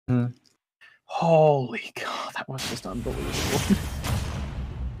Holy God, that was just unbelievable.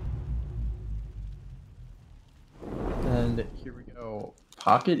 And here we go.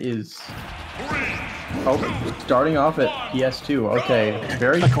 Pocket is starting off at PS2. Okay,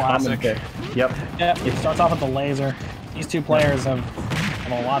 very common pick. Yep. Yep. It starts off with the laser. These two players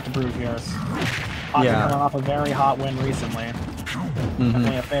have a lot to prove here. Pocket coming off a very hot win recently.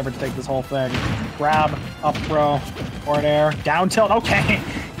 Definitely a favorite to take this whole thing. Grab, up throw, forward air, down tilt. Okay.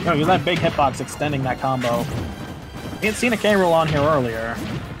 No, use that big hitbox extending that combo. We had seen a K roll on here earlier.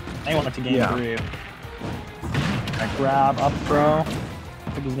 They went to game 3. That grab, up throw. I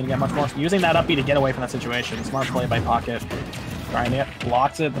think he's gonna get much more. Using that up B to get away from that situation. Smart play by Pocket. Trying it,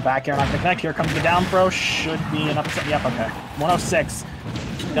 blocks it, the back air not gonna connect. Here comes the down throw. Should be an upset. Yep, okay. 106.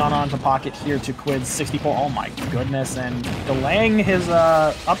 Gone on to Pocket here to Quidd's 64. Oh my goodness, and delaying his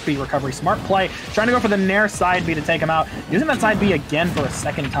up B recovery. Smart play. Trying to go for the Nair side B to take him out. Using that side B again for a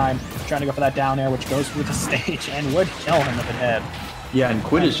second time. Trying to go for that down air, which goes through the stage and would kill him if it hit. Yeah, and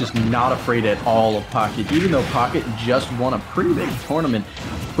Quidd is just not afraid at all of Pocket. Even though Pocket just won a pretty big tournament,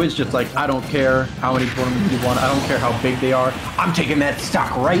 Quidd's just like, I don't care how many tournaments you won. I don't care how big they are. I'm taking that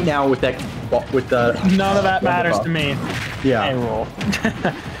stock right now with that. None of that matters to me. Yeah. Hey, Rool.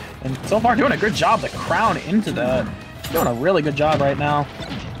 And so far doing a good job. The crown into that. Doing a really good job right now.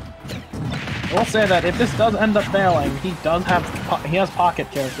 I will say that if this does end up failing, he has Pocket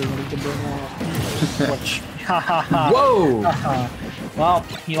characters that he can bring on. Which, whoa! Well,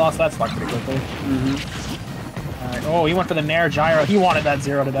 he lost that stock pretty quickly. Alright, oh, he went for the Nair gyro. He wanted that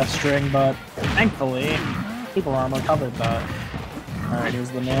 0 to death string, but thankfully, Super Armor covered that. Alright,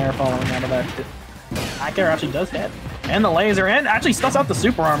 here's the Nair following out of that. Back air actually does hit. And the laser, and actually stuffs out the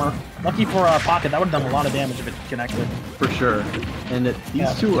Super Armor. Lucky for Pocket, that would have done a lot of damage if it connected. For sure. And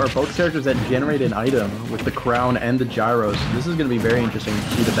these two are both characters that generate an item with the crown and the gyros. So this is going to be very interesting to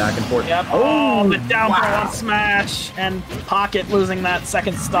see the back and forth. Yep. Oh, the down throw on smash, and Pocket losing that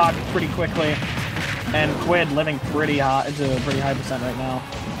second stock pretty quickly. And Quidd living pretty high, into a pretty high percent right now.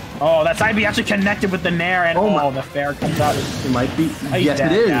 Oh, that side B actually connected with the Nair, and the fair comes out. It might be. Yes,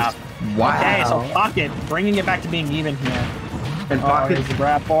 it is. Yeah. Wow. Okay, so Pocket bringing it back to being even here. And Pocket. Here's the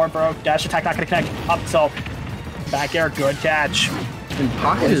grab forward, bro. Dash attack not going to connect. Up tilt. Back air, good catch. And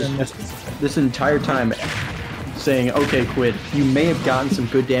Pocket is this entire time saying, okay, Quidd, you may have gotten some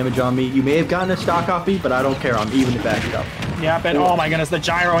good damage on me. You may have gotten a stock off me, but I don't care. I'm even to back it up. Yeah, but oh my goodness, the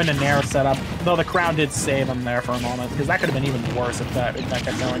gyro and the Nair setup. Though the crown did save him there for a moment, because that could have been even worse if that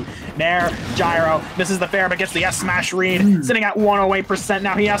kept going. Nair, gyro, misses the fair, but gets the S-smash read. Sitting at 108%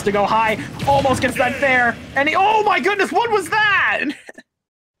 now. He has to go high. Almost gets that fair. And oh my goodness, what was that?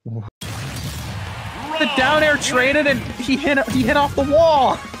 The down air traded and he hit off the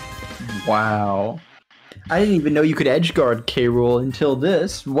wall. Wow. I didn't even know you could edge guard K. Rool until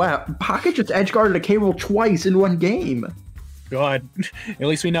this. Wow. Pocket just edge guarded a K. Rool twice in one game. Good. At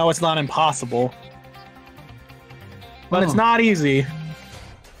least we know it's not impossible. But it's not easy.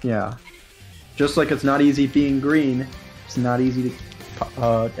 Yeah. Just like it's not easy being green, it's not easy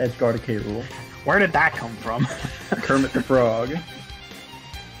to edge guard a K. Rool. Where did that come from? Kermit the Frog.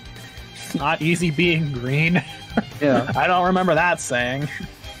 It's not easy being green. Yeah. I don't remember that saying.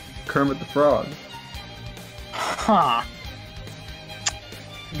 Kermit the Frog. Huh.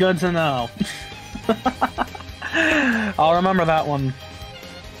 Good to know. I'll remember that one.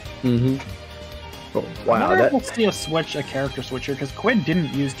 Oh, wow. We'll see a character switch here, because Quidd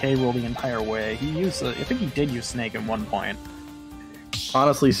didn't use K. Rool the entire way. He used, I think he did use Snake at one point.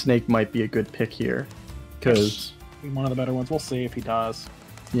 Honestly, Snake might be a good pick here, because one of the better ones. We'll see if he does.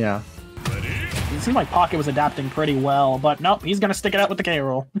 Yeah. It seemed like Pocket was adapting pretty well, but nope, he's gonna stick it out with the K.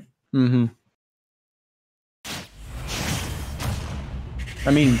 Rool.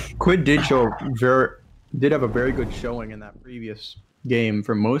 I mean, Quidd did have a very good showing in that previous game,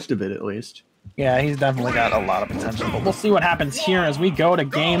 for most of it at least. Yeah, he's definitely got a lot of potential, but we'll see what happens here as we go to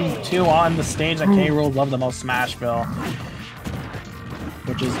game 2 on the stage that K. Rool loved the most, Smashville.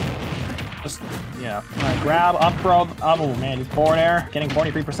 Which is just, yeah. Alright, grab, up throw, oh man, he's forward air, getting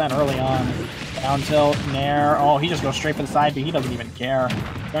 43% early on. Down tilt, Nair, oh, he just goes straight for the side B, he doesn't even care.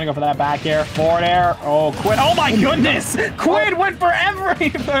 Gonna go for that back air, forward air, oh, Quidd, oh my goodness! Quidd went for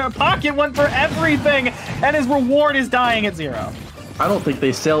Pocket went for everything, and his reward is dying at 0. I don't think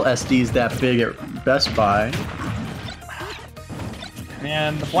they sell SDs that big at Best Buy.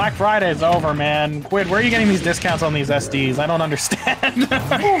 Man, the Black Friday is over, man. Quidd, where are you getting these discounts on these SDs? I don't understand.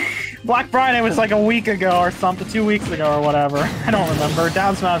 Black Friday was like a week ago or something, 2 weeks ago or whatever. I don't remember.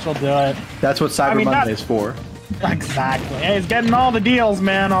 Down Smash will do it. That's what Cyber Monday is for. Exactly. Hey, he's getting all the deals,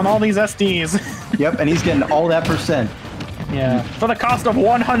 man, on all these SDs. Yep, and he's getting all that percent. Yeah. For the cost of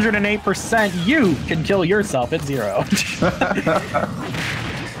 108%, you can kill yourself at 0.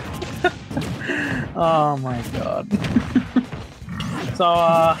 Oh my god.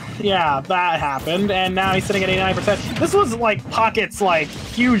 So, yeah, that happened, and now he's sitting at 89%. This was, like, Pocket's, like,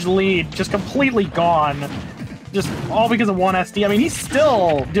 huge lead, just completely gone. Just all because of 1 SD. I mean, he's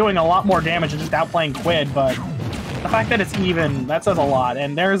still doing a lot more damage and just outplaying Quidd, but the fact that it's even, that says a lot.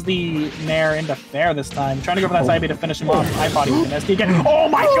 And there's the Nair into fair this time. Trying to go for that side B to finish him off. I thought he was an SD again. Oh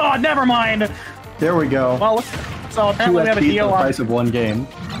my god, never mind! There we go. Well, so apparently we have a deal on... the price of 1 game.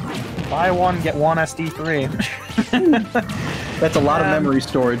 Buy 1, get 1 SD3. That's a lot of memory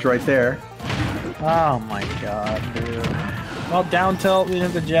storage right there. Oh my god, dude. Well, down tilt, we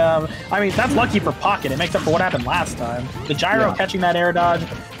did the jab. I mean, that's lucky for Pocket. It makes up for what happened last time. The gyro catching that air dodge,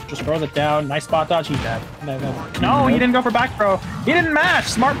 just throws it down. Nice spot dodge. He's dead. No, he didn't go for back throw. He didn't match.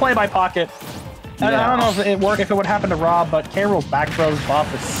 Smart play by Pocket. I don't know if it worked, if it would happen to Rob, but K-Rool's back throws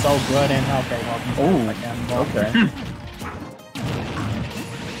buff is so good. And okay, well, okay.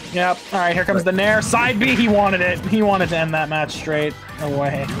 Yep. All right, here comes the Nair. Side B, he wanted it. He wanted to end that match straight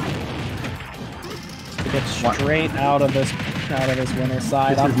away. To get straight out of this winner's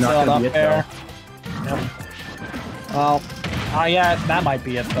side. Up tilt, up air. Yep. Well, yeah, that might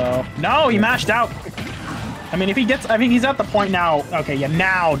be it though. No, he mashed out. I mean, if he gets, I mean, he's at the point now. Okay, yeah,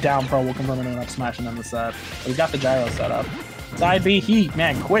 now down pro will confirm an up smash and end the set. But he's got the gyro set up. Side B,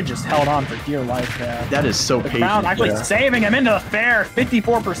 man, Quidd just held on for dear life there. That is so patient. Actually saving him into the fair,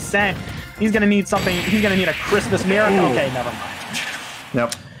 54%. He's gonna need something. He's gonna need a Christmas miracle. Okay, never mind.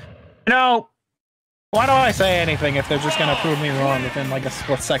 Nope. You know, why do I say anything if they're just gonna prove me wrong within like a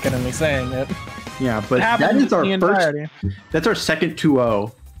split second of me saying it? Yeah, but that is our first. That's our second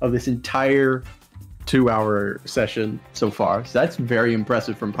 2-0 of this entire 2-hour session so far. So that's very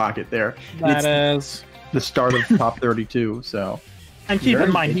impressive from Pocket there. That is the start of top 32. So, and keep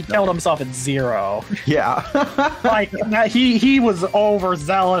in mind, he killed himself at 0. Yeah, like he was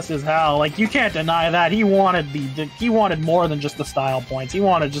overzealous as hell. Like you can't deny that. He wanted more than just the style points. He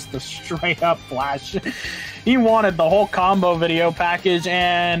wanted just the straight up flash. He wanted the whole combo video package,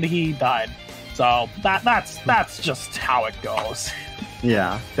 and he died. So that's just how it goes.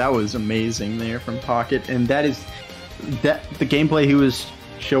 Yeah, that was amazing there from Pocket, and the gameplay he was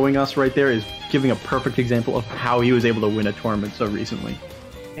showing us right there is giving a perfect example of how he was able to win a tournament so recently.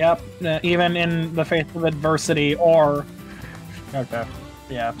 Yep, even in the face of adversity, or okay,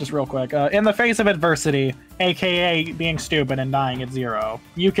 yeah, just real quick, in the face of adversity, aka being stupid and dying at 0,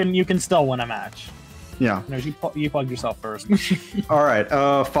 you can still win a match. Yeah, no, you plug yourself first. All right,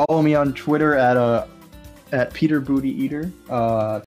 follow me on Twitter at Peter Booty Eater.